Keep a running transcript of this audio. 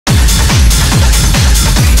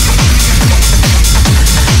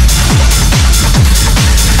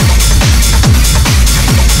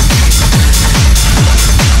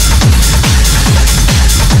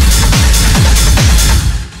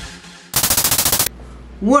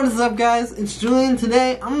What is up, guys? It's Julian.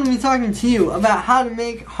 Today I'm going to be talking to you about how to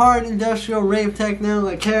make hard industrial rave techno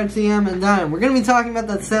like KRTM and Dyen. We're going to be talking about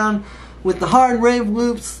that sound with the hard rave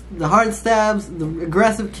loops, the hard stabs, the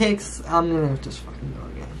aggressive kicks. I'm going to just fucking go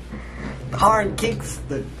again. The hard kicks.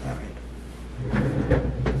 Alright.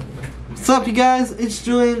 What's up, you guys? It's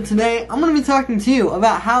Julian. Today I'm going to be talking to you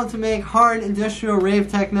about how to make hard industrial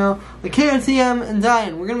rave techno like KRTM and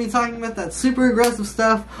Dyen. We're going to be talking about that super aggressive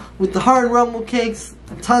stuff with the hard rumble kicks,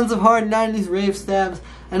 tons of hard 90s rave stabs,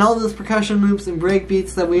 and all those percussion loops and break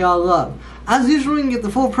beats that we all love. As usual, you can get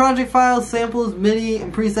the full project files, samples, MIDI,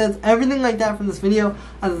 and presets, everything like that from this video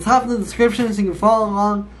at the top of the description so you can follow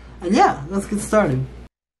along. And yeah, let's get started.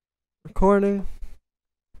 Recording.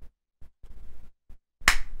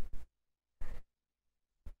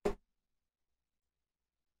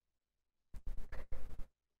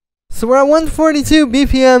 So we're at 142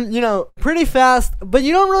 BPM, you know, pretty fast, but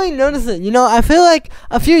you don't really notice it. You know, I feel like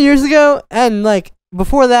a few years ago, and like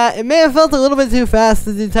before that, it may have felt a little bit too fast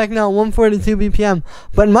to do techno at 142 BPM.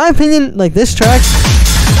 But in my opinion, like this track,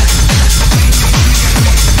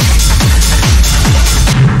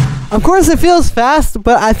 of course it feels fast,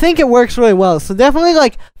 but I think it works really well. So definitely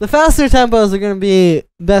like the faster tempos are going to be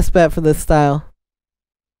best bet for this style.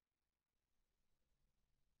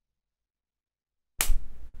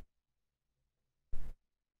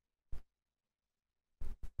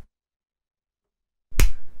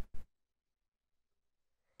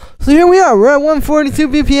 So here we are, we're at 142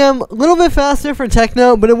 BPM, a little bit faster for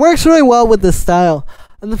techno, but it works really well with this style.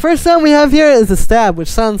 And the first sound we have here is a stab, which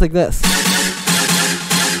sounds like this.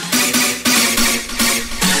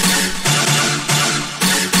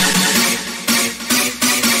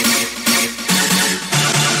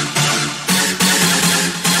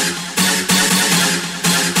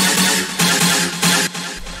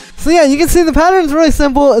 So yeah, you can see the pattern's really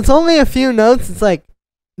simple. It's only a few notes. It's like,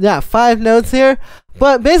 yeah, 5 notes here.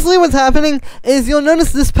 But basically what's happening is you'll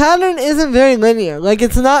notice this pattern isn't very linear. Like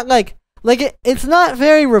it's not it's not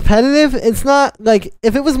very repetitive. It's not like,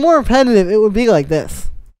 if it was more repetitive, it would be like this.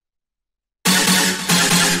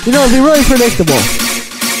 You know, it'd be really predictable.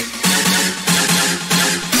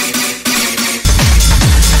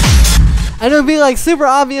 And it would be like super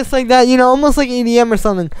obvious like that, you know, almost like EDM or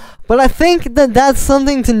something. But I think that that's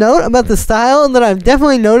something to note about the style that I've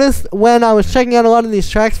definitely noticed when I was checking out a lot of these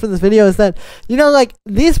tracks for this video is that, you know, like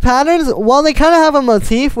these patterns, while they kind of have a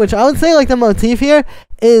motif, which I would say like the motif here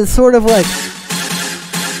is sort of like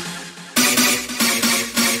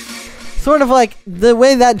the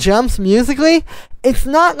way that jumps musically, it's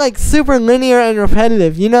not like super linear and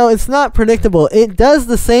repetitive, you know, it's not predictable. It does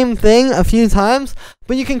the same thing a few times,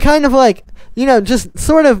 but you can kind of like, you know, just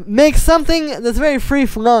sort of make something that's very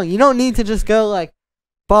free-flowing. You don't need to just go like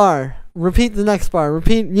bar, repeat the next bar,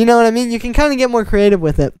 repeat, you know what I mean? You can kind of get more creative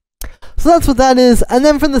with it. So that's what that is. And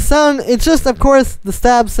then for the sound, it's just, of course, the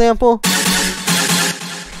stab sample.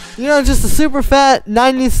 You know, just a super fat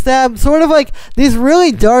 90s stab, sort of like these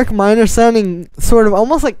really dark minor sounding, sort of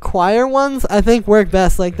almost like choir ones, I think work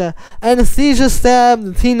best. Like the anesthesia stab,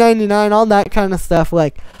 the T99, all that kind of stuff.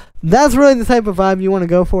 Like, that's really the type of vibe you want to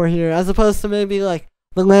go for here, as opposed to maybe like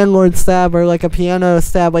the landlord stab or like a piano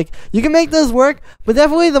stab. Like, you can make those work, but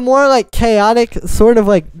definitely the more like chaotic, sort of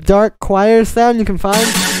like dark choir sound you can find,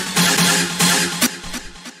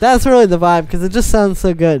 that's really the vibe, because it just sounds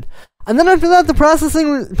so good. And then after that, the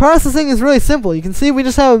processing is really simple. You can see we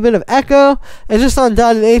just have a bit of echo. It's just on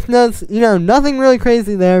dotted eighth notes. You know, nothing really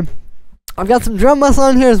crazy there. I've got some drum bus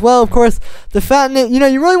on here as well, of course. The fatten it, you know,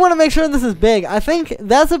 you really want to make sure this is big. I think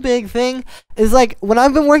that's a big thing, is like, when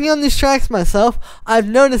I've been working on these tracks myself, I've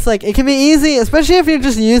noticed like it can be easy, especially if you're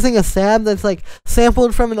just using a stab that's like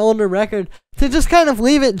sampled from an older record, to just kind of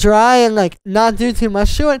leave it dry and like not do too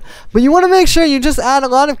much to it. But you want to make sure you just add a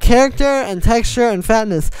lot of character and texture and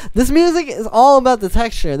fatness. This music is all about the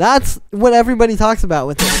texture. That's what everybody talks about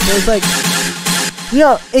with it. So it's like, you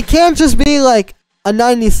know, it can't just be like a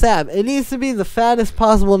 90s stab. It needs to be the fattest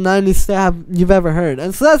possible 90s stab you've ever heard.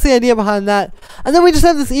 And so that's the idea behind that. And then we just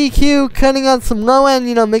have this EQ, cutting out some low end,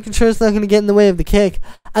 you know, making sure it's not going to get in the way of the kick.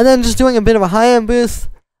 And then just doing a bit of a high end boost.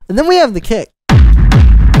 And then we have the kick.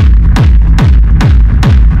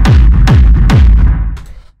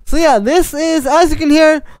 So yeah, this is, as you can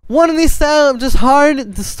hear, one of these style of just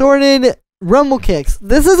hard, distorted rumble kicks.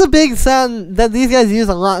 This is a big sound that these guys use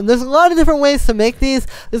a lot, and there's a lot of different ways to make these.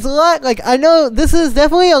 There's a lot, like, I know this is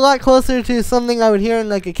definitely a lot closer to something I would hear in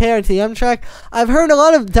like a KRTM track. I've heard a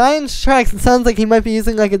lot of Dyen's tracks. It sounds like he might be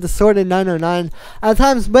using like a distorted 909 at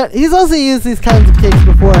times, but he's also used these kinds of kicks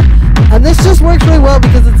before, and this just works really well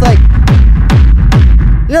because it's like,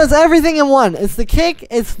 You know, it's everything in one. It's the kick,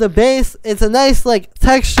 it's the bass, it's a nice, like,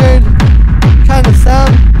 textured kind of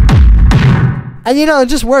sound. And you know, it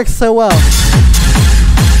just works so well.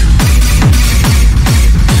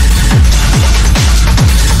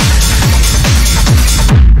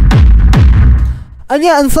 And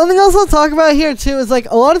yeah, and something else I'll talk about here too is like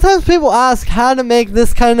a lot of times people ask how to make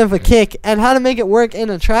this kind of a kick and how to make it work in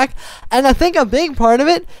a track. And I think a big part of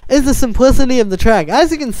it is the simplicity of the track.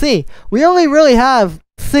 As you can see, we only really have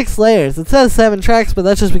 6 layers. It says 7 tracks, but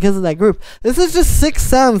that's just because of that group. This is just 6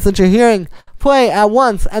 sounds that you're hearing play at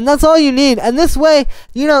once, and that's all you need. And this way,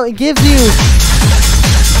 you know, it gives you,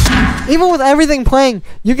 even with everything playing,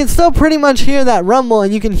 you can still pretty much hear that rumble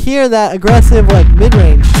and you can hear that aggressive like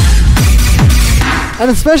mid-range. And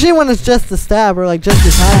especially when it's just the stab or like just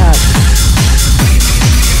this hi-hat.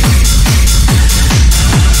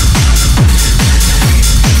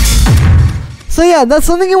 So yeah, that's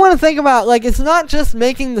something you want to think about. Like, it's not just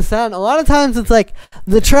making the sound. A lot of times it's like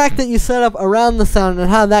the track that you set up around the sound and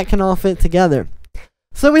how that can all fit together.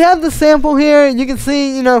 So we have the sample here. You can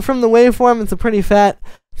see, you know, from the waveform, it's a pretty fat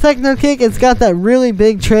techno kick. It's got that really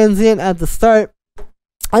big transient at the start.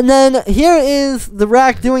 And then here is the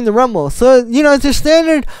rack doing the rumble. So, you know, it's your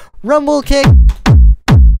standard rumble kick.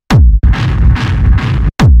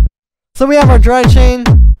 So we have our dry chain.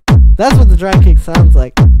 That's what the dry kick sounds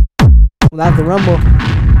like without the rumble.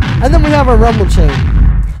 And then we have our rumble chain.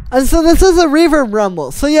 And so this is a reverb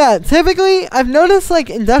rumble. So yeah, typically I've noticed like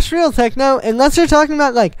industrial techno, unless you're talking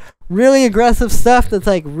about like really aggressive stuff that's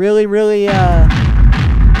like really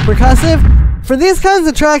percussive. For these kinds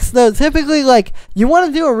of tracks though, typically like you want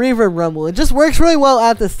to do a reverb rumble. It just works really well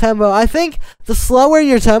at this tempo. I think the slower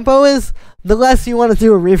your tempo is, the less you want to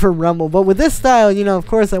do a reverb rumble. But with this style, you know, of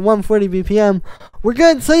course at 140 BPM, we're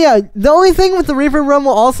good. So yeah, the only thing with the reverb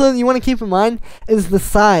rumble also that you want to keep in mind is the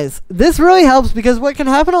size. This really helps because what can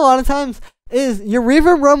happen a lot of times is your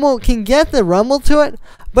reverb rumble can get the rumble to it,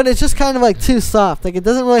 but it's just kind of like too soft. Like it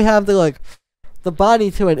doesn't really have the like the body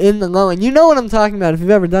to it in the low, and you know what I'm talking about if you've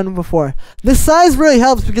ever done it before. This size really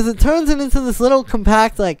helps because it turns it into this little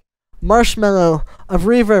compact like marshmallow of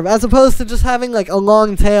reverb, as opposed to just having like a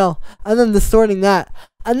long tail and then distorting that.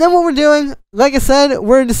 And then what we're doing, like I said,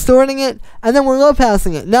 we're distorting it and then we're low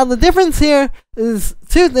passing it. Now the difference here is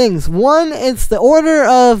 2 things. One, it's the order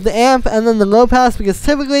of the amp and then the low pass, because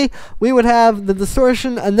typically we would have the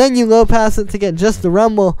distortion and then you low pass it to get just the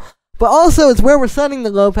rumble. But also it's where we're setting the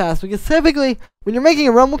low pass, because typically when you're making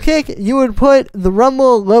a rumble kick, you would put the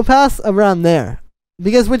rumble low pass around there.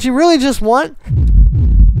 Because what you really just want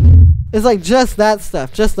is like just that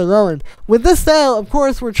stuff, just the low end. With this style, of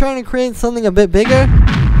course, we're trying to create something a bit bigger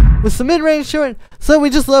with some mid-range to it, so we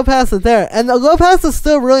just low pass it there. And the low pass is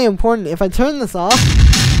still really important. If I turn this off,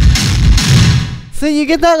 so you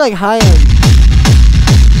get that like high end,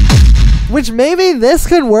 which maybe this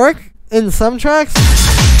could work in some tracks.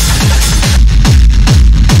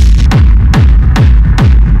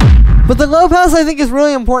 But the low pass I think is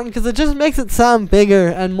really important because it just makes it sound bigger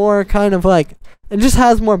and more kind of like, it just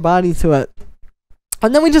has more body to it.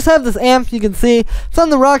 And then we just have this amp, you can see. It's on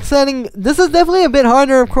the rock setting. This is definitely a bit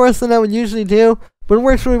harder, of course, than I would usually do, but it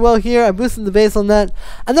works really well here. I boosted the bass on that.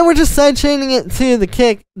 And then we're just side chaining it to the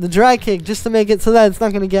kick, the dry kick, just to make it so that it's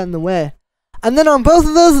not going to get in the way. And then on both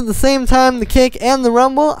of those at the same time, the kick and the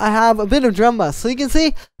rumble, I have a bit of drum bus. So you can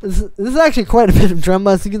see, this is actually quite a bit of drum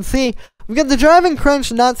bus. You can see we've got the drive and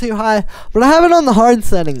crunch not too high, but I have it on the hard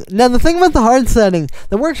setting. Now the thing about the hard setting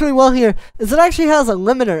that works really well here is it actually has a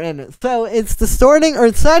limiter in it. So it's distorting or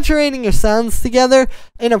it's saturating your sounds together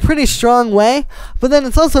in a pretty strong way, but then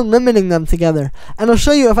it's also limiting them together. And I'll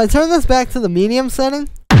show you, if I turn this back to the medium setting,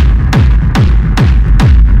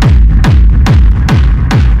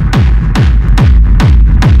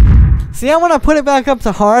 see how when I put it back up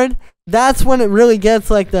to hard, that's when it really gets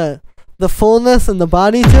like the fullness and the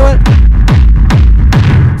body to it.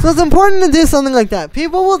 So it's important to do something like that.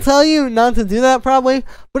 People will tell you not to do that probably,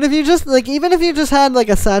 but if you just like, even if you just had like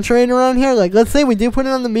a saturator on here, like let's say we do put it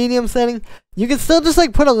on the medium setting, you can still just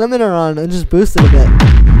like put a limiter on and just boost it a bit.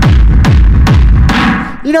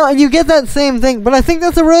 You know, and you get that same thing, but I think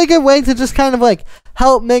that's a really good way to just kind of like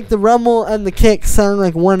help make the rumble and the kick sound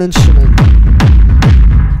like one instrument,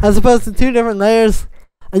 as opposed to 2 different layers.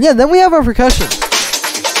 And yeah, then we have our percussion.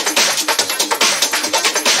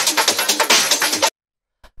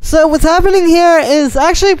 So what's happening here is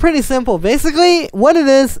actually pretty simple. Basically, what it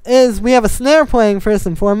is we have a snare playing first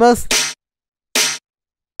and foremost.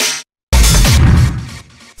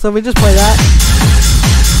 So we just play that.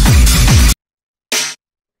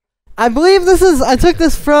 I believe this is, I took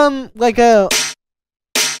this from like a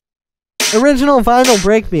original vinyl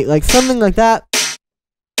breakbeat, like something like that.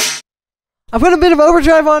 I put a bit of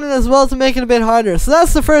overdrive on it as well to make it a bit harder. So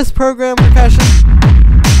that's the first program percussion.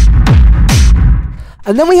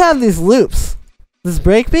 And then we have these loops. This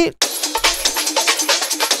breakbeat.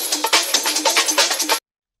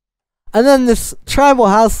 And then this tribal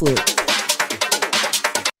house loop.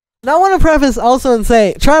 Now I want to preface also and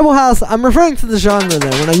say, tribal house, I'm referring to the genre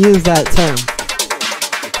there when I use that term.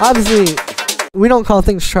 Obviously, we don't call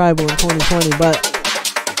things tribal in 2020, but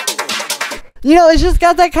you know, it's just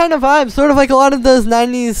got that kind of vibe, sort of like a lot of those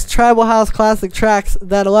 90s tribal house classic tracks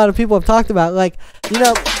that a lot of people have talked about. Like, you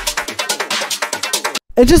know,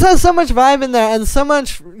 it just has so much vibe in there and so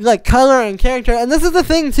much like color and character. And this is the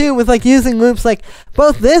thing too with like using loops, like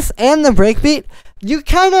both this and the breakbeat. You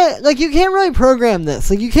kind of like, you can't really program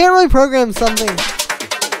this. Like, you can't really program something.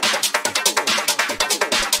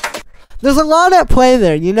 There's a lot at play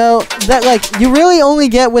there, you know, that like you really only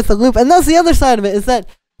get with the loop. And that's the other side of it, is that,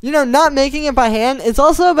 you know, not making it by hand, it's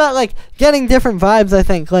also about like getting different vibes, I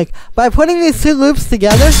think. Like, by putting these two loops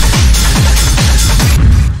together,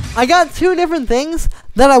 I got two different things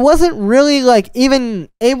that I wasn't really like even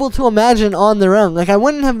able to imagine on their own. Like, I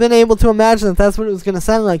wouldn't have been able to imagine that that's what it was going to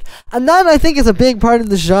sound like. And that, I think, is a big part of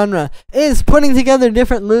the genre, is putting together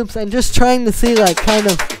different loops and just trying to see like kind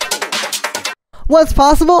of what's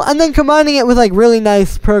possible, and then combining it with like really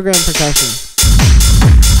nice program percussion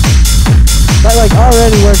that like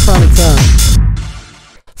already works on its own.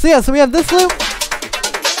 So yeah, so we have this loop,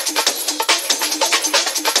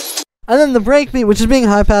 and then the breakbeat, which is being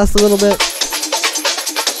high passed a little bit.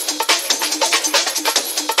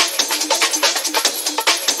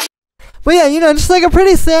 But yeah, you know, just like a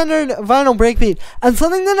pretty standard vinyl breakbeat. And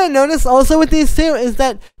something that I noticed also with these two is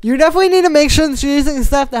that you definitely need to make sure that you're using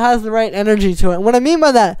stuff that has the right energy to it. And what I mean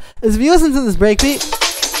by that is, if you listen to this breakbeat,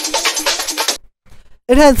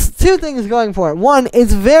 it has two things going for it. One,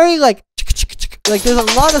 it's very like there's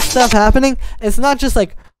a lot of stuff happening. It's not just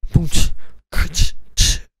like,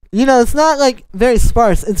 you know, it's not like very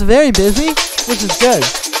sparse. It's very busy, which is good.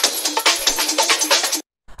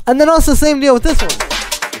 And then also same deal with this one.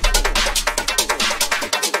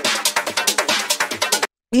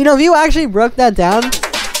 You know, if you actually broke that down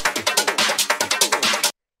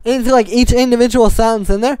into like each individual sounds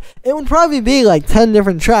in there, it would probably be like 10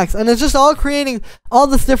 different tracks. And it's just all creating all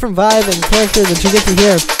this different vibe and character that you get to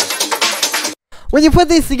hear when you put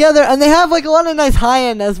these together. And they have like a lot of nice high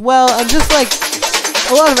end as well, and just like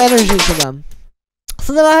a lot of energy to them.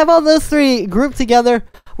 So then I have all those three grouped together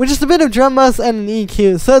with just a bit of drum bus and an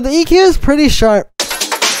EQ. So the EQ is pretty sharp.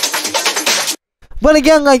 But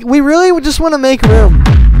again, like, we really would just want to make room,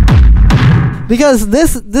 because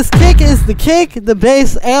this kick is the kick, the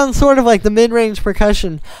bass, and sort of like the mid-range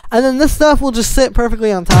percussion. And then this stuff will just sit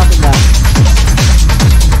perfectly on top of that.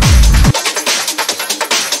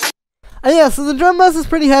 And yeah, so the drum bus is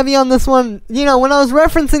pretty heavy on this one. You know, when I was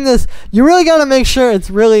referencing this, you really gotta make sure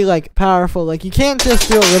it's really like powerful. Like, you can't just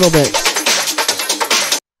do a little bit.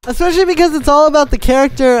 Especially because it's all about the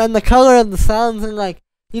character and the color of the sounds and like,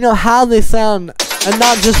 you know, how they sound and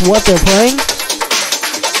not just what they're playing.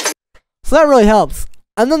 So that really helps.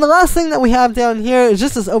 And then the last thing that we have down here is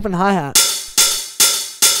just this open hi-hat.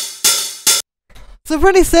 So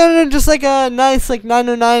pretty standard, just like a nice like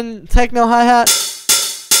 909 techno hi-hat.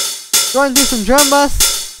 Going through some drum bus.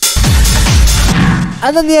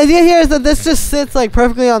 And then the idea here is that this just sits like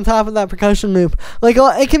perfectly on top of that percussion loop. Like,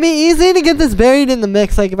 it can be easy to get this buried in the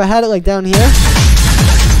mix. Like, if I had it like down here,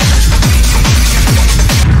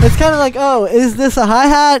 it's kind of like, oh, is this a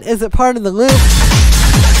hi-hat? Is it part of the loop?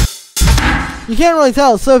 You can't really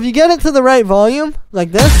tell. So if you get it to the right volume,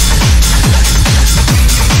 like this,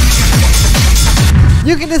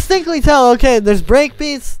 you can distinctly tell, okay, there's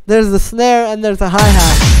breakbeats, there's the snare, and there's a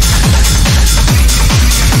hi-hat.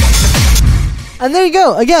 And there you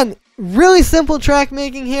go. Again, really simple track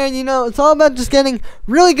making here. You know, it's all about just getting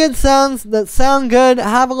really good sounds that sound good,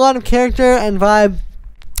 have a lot of character and vibe,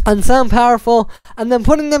 and sound powerful, and then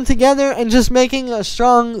putting them together and just making a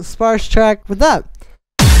strong, sparse track with that.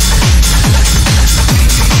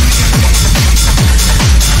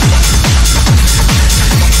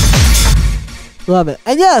 Love it.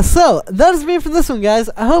 And yeah, so that is me for this one, guys.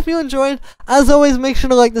 I hope you enjoyed. As always, make sure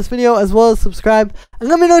to like this video as well as subscribe, and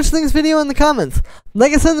let me know what you think of this video in the comments.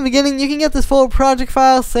 Like I said in the beginning, you can get this full project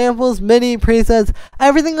file, samples, MIDI, presets,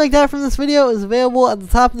 everything like that from this video is available at the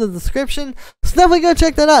top of the description. So definitely go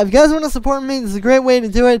check that out. If you guys want to support me, this is a great way to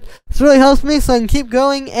do it. This really helps me so I can keep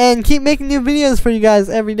going and keep making new videos for you guys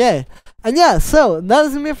every day. And yeah, so that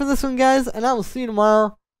is me for this one, guys, and I will see you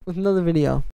tomorrow with another video.